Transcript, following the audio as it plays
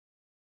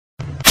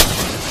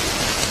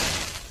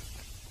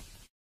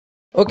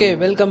Okay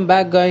welcome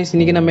back guys.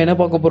 இன்னைக்கு நம்ம என்ன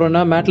பார்க்க போறோம்னா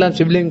MatLab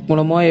சிப்லிங்க்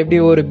மூலமா எப்படி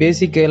ஒரு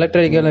பேசிக்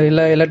எலக்ட்ரிக்கல்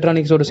இல்லை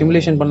எலக்ட்ரானிக்ஸோட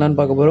சிமுலேஷன் பண்ணலான்னு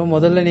பார்க்க போறோம்.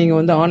 முதல்ல நீங்கள்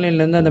வந்து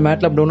ஆன்லைன்லேருந்து அந்த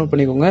MatLab டவுன்லோட்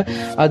பண்ணிக்கோங்க.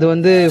 அது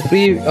வந்து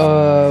ஃப்ரீ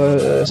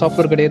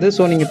சாஃப்ட்வேர் கிடையாது.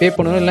 ஸோ நீங்கள் பே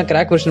பண்ணணும், இல்லை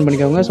கிராக் வெர்ஷன்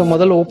பண்ணிக்கோங்க. ஸோ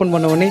முதல்ல ஓப்பன்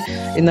பண்ண உடனே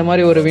இந்த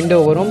மாதிரி ஒரு விண்டோ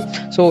வரும்.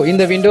 ஸோ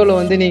இந்த விண்டோவில்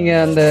வந்து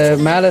நீங்கள் அந்த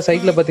மேலே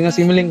சைட்டில் பார்த்தீங்கன்னா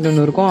சிமுலிங்க்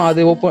ஒன்று இருக்கும்.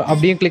 அது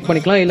அப்படியே கிளிக்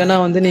பண்ணிக்கலாம். இல்லைனா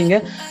வந்து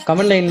நீங்கள்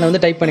கமெண்ட் லைனில்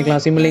வந்து டைப்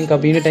பண்ணிக்கலாம் சிமுலிங்க்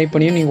அப்படின்னு டைப்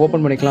பண்ணி நீங்கள்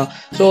ஓப்பன் பண்ணிக்கலாம்.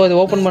 ஸோ அது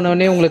ஓப்பன் பண்ண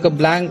உடனே உங்களுக்கு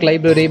பிளாங்க்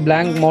லைப்ரரி,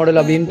 பிளாங்க் மாடல்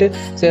அப்படின்ட்டு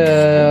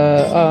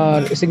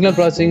சிக்னல்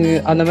ப்ராசஸிங்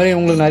அந்த மாதிரி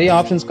உங்களுக்கு நிறைய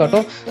ஆப்ஷன்ஸ்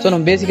காட்டும். ஸோ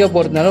நம்ம பேசிக்காக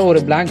போகிறதுனால ஒரு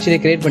பிளாங்க் ஷீட்டை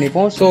கிரியேட்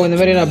பண்ணிப்போம். ஸோ இந்த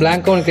மாதிரி நான்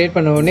பிளாங்காக ஒன்று கிரியேட்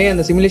பண்ண உடனே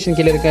அந்த சிமுலேஷன்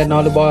கீழே இருக்க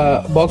 4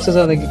 பாக்ஸஸ்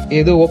அந்த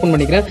இது ஓப்பன்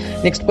பண்ணிக்கிறேன்.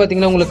 நெக்ஸ்ட்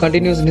பார்த்தீங்கன்னா உங்களுக்கு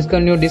கண்டினியூஸ்,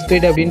 டிஸ்கன்டினியூ,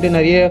 டிஸ்கிரீட் அப்படின்ட்டு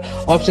நிறைய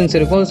ஆப்ஷன்ஸ்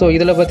இருக்கும். ஸோ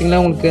இதில்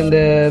பார்த்தீங்கன்னா உங்களுக்கு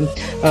இந்த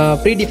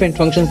ப்ரீ டிஃபைன்ட்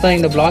ஃபங்க்ஷன்ஸ் தான்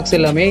இந்த பிளாக்ஸ்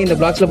எல்லாமே. இந்த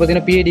பிளாக்ஸில்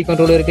பார்த்தீங்கன்னா பிஐடி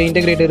கண்ட்ரோல் இருக்குது,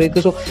 இன்டெகிரேட்டர்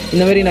இருக்குது. ஸோ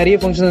இந்த மாதிரி நிறைய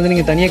ஃபங்க்ஷன்ஸ் வந்து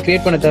நீங்கள் தனியாக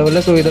கிரியேட் பண்ண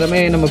தேவையில்லை. ஸோ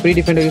இதெல்லாமே நம்ம ப்ரீ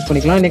டிஃபைன்ட் யூஸ்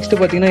பண்ணிக்கலாம். நெக்ஸ்ட்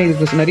பார்த்தீங்கன்னா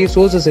இதுக்கு நிறைய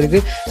சோர்சஸ்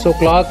இருக்குது. ஸோ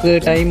கிளாக்கு,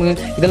 டைமு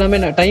இதெல்லாமே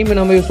டைம்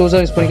நம்ம சோர்ஸாக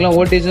யூஸ் பண்ணிக்கலாம்,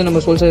 வோல்டேஜும்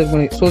நம்ம சோர்ஸாக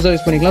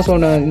யூஸ் பண்ணிக்கலாம். ஸோ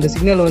நான் இந்த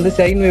சிக்னல் வந்து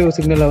சைன் வேவ்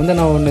சிக்னலை வந்து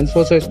நான் ஒன்று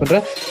சோர்ஸாக யூஸ்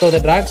பண்ணுறேன். ஸோ அதை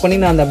ட்ராக் பண்ணி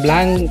நான் அந்த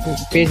பிளாங்க்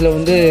பேஜில்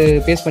வந்து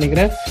பேஸ்ட்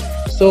பண்ணிக்கிறேன்.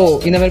 ஸோ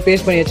இந்த மாதிரி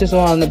பேஸ்ட் பண்ணியாச்சு. ஸோ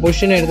அந்த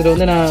பொசிஷனை எடுத்துகிட்டு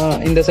வந்து நான்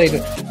இந்த சைடு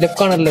லெஃப்ட்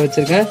கார்னரில்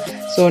வச்சுருக்கேன்.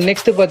 ஸோ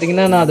நெக்ஸ்ட்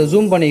பார்த்தீங்கன்னா நான் அதை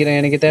ஜூம் பண்ணிக்கிறேன்.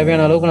 எனக்கு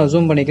தேவையான அளவுக்கு நான்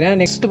ஜூம் பண்ணிக்கிறேன்.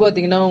 நெக்ஸ்ட்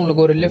பார்த்தீங்கன்னா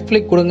உங்களுக்கு ஒரு லெஃப்ட்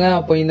கிளிக் கொடுங்க.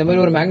 அப்போ இந்த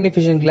மாதிரி ஒரு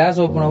மேக்னிஃபிகேஷன் கிளாஸ்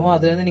ஓப்பன் ஆகும்.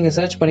 அதில் வந்து நீங்கள்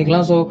சர்ச்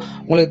பண்ணிக்கலாம். ஸோ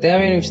உங்களுக்கு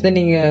தேவையான விஷயத்தை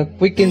நீங்கள்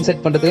குவிக்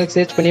இன்செர்ட் பண்ணுறதுக்கு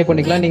சர்ச் பண்ணியே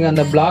பண்ணிக்கலாம். நீங்கள்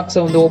அந்த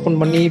பிளாக்ஸை வந்து ஓப்பன்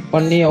பண்ணி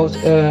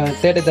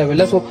தேட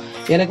தேவையில்லை. ஸோ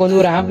எனக்கு வந்து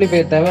ஒரு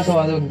ஆம்பிளிஃபையர் தேவை. ஸோ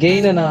அது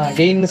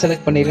கெயின்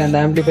செலக்ட் பண்ணியிருக்கேன் அந்த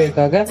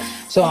ஆம்பிளிஃபையருக்காக.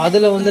 ஸோ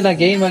அதில் வந்து நான்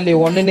கெயின் வேல்யூ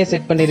 1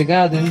 செட்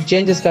பண்ணியிருக்கேன். அது வந்து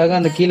சேஞ்சஸ்க்காக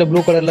அந்த கீழே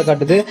ப்ளூ கலரில்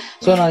காட்டுது.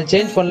 ஸோ நான்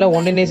சேஞ்ச் பண்ணல,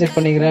 1 செட்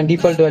பண்ணிக்கிறேன்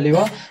டிஃபால்ட்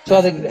வேல்யூவா. ஸோ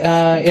அது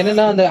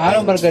என்னென்னா அந்த ஆரோ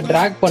மார்க்கை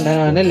ட்ராக் பண்ணேன்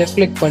நான் லெஃப்ட்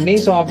கிளிக் பண்ணி.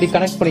 ஸோ அப்படி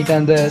கனெக்ட் பண்ணிட்டேன்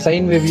அந்த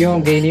சைன் வேவையும்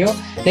கெயினையும்.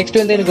 நெக்ஸ்ட்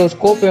வந்து எனக்கு ஒரு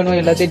ஸ்கோப் வேணும்,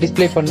 எல்லாத்தையும்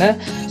டிஸ்பிளே பண்ணேன்.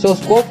 ஸோ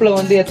ஸ்கோப்பில்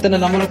வந்து எத்தனை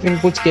நம்பர் ஆஃப்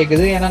இன்புட்ஸ்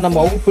கேட்குது. ஏன்னா நம்ம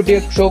அவுட்புட்டே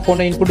ஷோ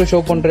பண்ண, இன்புட்டை ஷோ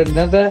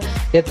பண்ணுறதுனால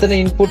எத்தனை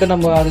இன்புட்டை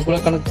நம்ம அதுக்குள்ளே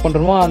கனெக்ட்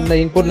பண்ணுறோமோ அந்த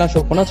இன்புட்லாம்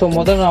ஷோ பண்ணோம். ஸோ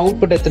முதல்ல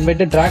அவுட்புட் எத்தனை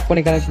போய்ட்டு ட்ராக்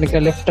பண்ணி கனெக்ட்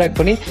பண்ணிக்கிறேன், லெஃப்ட் ட்ராக்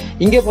பண்ணி.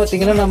 இங்கே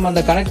பார்த்தீங்கன்னா நம்ம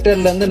அந்த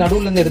கனெக்டர்லேருந்து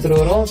நடுவுலேருந்து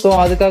எடுத்துகிட்டு வரோம். ஸோ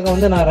அதுக்காக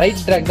வந்து நான்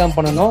ரைட் ட்ராக் தான்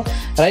பண்ணணும்.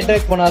 ரைட்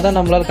ட்ராக் பண்ணால் தான்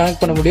நம்மளால்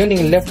கனெக்ட் பண்ண முடியும்.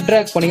 நீங்கள் லெஃப்ட்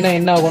ட்ராக் பண்ணிங்கன்னா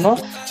என்ன ஆகணும்,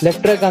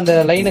 லெஃப்ட் ட்ராக் அந்த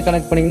லைனை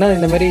கனெக்ட் பண்ணிங்கன்னா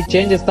இந்த மாதிரி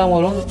சேஞ்சஸ் தான்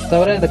வரும்,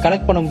 தவிர இதை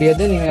கனெக்ட் பண்ண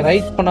முடியாது. நீங்கள்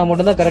ரைட் பண்ணால்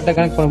மட்டும் தான் கரெக்டாக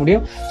கனெக்ட் பண்ண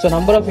முடியும். ஸோ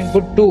நம்பர் ஆஃப்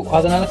இன்புட் 2,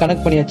 அதனால்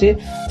கனெக்ட் பண்ணியாச்சு.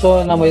 ஸோ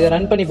நம்ம இதை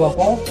ரன் பண்ணி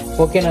பார்ப்போம்.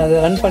 ஓகே, நான் இதை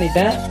ரன்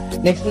பண்ணிட்டேன்.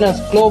 நெக்ஸ்ட் நான்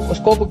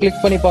ஸ்கோப்பு கிளிக்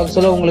பண்ணி பார்க்க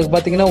சொல்ல உங்களுக்கு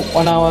பார்த்தீங்கன்னா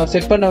நான்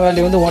செட் பண்ண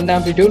வேல்யூ வந்து 1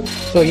 ஆம்பிளிடியூட்.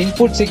 ஸோ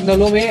இன்புட்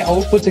சிக்னலுமே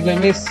அவுட்புட்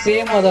சிக்னலுமே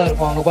சேமாக தான்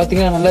இருக்கும். அங்கே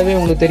பார்த்தீங்கன்னா நல்லாவே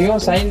உங்களுக்கு தெரியும்.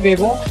 சைன்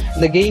வேவும்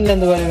இந்த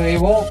கெயின்லேருந்து வர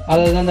வேவும்,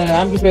 அதாவது அந்த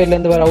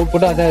ஆம்பிளிஃபையர்லேருந்து வர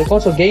அவுட்புட் அதான்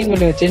இருக்கும். ஸோ கெயின்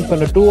வேல்யூ சேஞ்ச்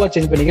பண்ணுற 2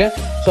 சேஞ்ச் பண்ணிக்கிறேன்.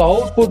 So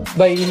output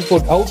by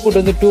input, output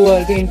வந்து 2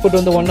 இருக்குது, இன்புட்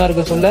வந்து 1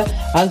 இருக்குது. சொல்ல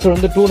ஆன்சர்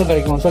வந்து 2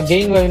 கிடைக்கும். ஸோ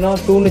கெயின் வேல்யூனா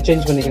 2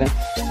 சேஞ்ச் பண்ணிக்கிறேன்.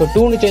 ஸோ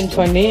 2 சேஞ்ச்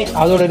பண்ணி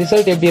அதோட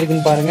ரிசல்ட் எப்படி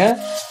இருக்குன்னு பாருங்கள்.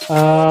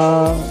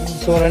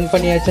 ஸோ ரன்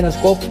பண்ணியாச்சு. நான்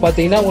ஸ்கோப்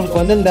பார்த்தீங்கன்னா உங்களுக்கு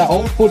வந்து இந்த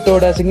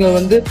அவுட்புட்டோட சிக்னல்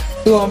வந்து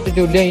 2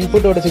 ஆம்பிளிடியூட்லேயும்,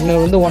 இன்புட்டோட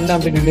சிக்னல் வந்து 1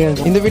 ஆம்பிளிடியூட்லேயும்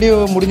இருக்கும். இந்த வீடியோ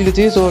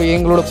முடிஞ்சிடுச்சு. ஸோ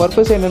எங்களோட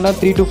பர்பஸ் என்னென்னா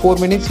 3 to 4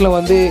 மினிட்ஸில்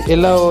வந்து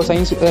எல்லா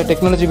சயின்ஸ்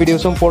டெக்னாலஜி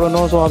வீடியோஸும்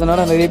போடணும். ஸோ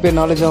அதனால் நிறைய பேர்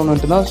நாலேஜ்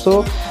ஆகணுன்ட்டு தான். ஸோ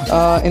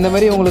இந்த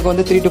மாதிரி உங்களுக்கு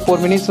வந்து 3 to 4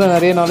 மினிட்ஸில்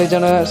நிறைய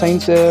நாலேஜான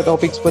சயின்ஸ்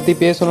டாபிக்ஸ் பற்றி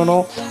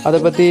பேசணும், அதை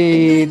பற்றி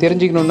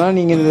தெரிஞ்சுக்கணுன்னா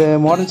நீங்கள் இந்த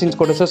மாடர்ன் சயின்ஸ்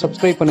கோர்ஸை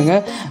சப்ஸ்கிரைப்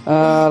பண்ணுங்கள்,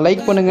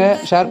 லைக் பண்ணுங்கள்,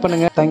 ஷேர்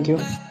பண்ணுங்கள். தேங்க்யூ.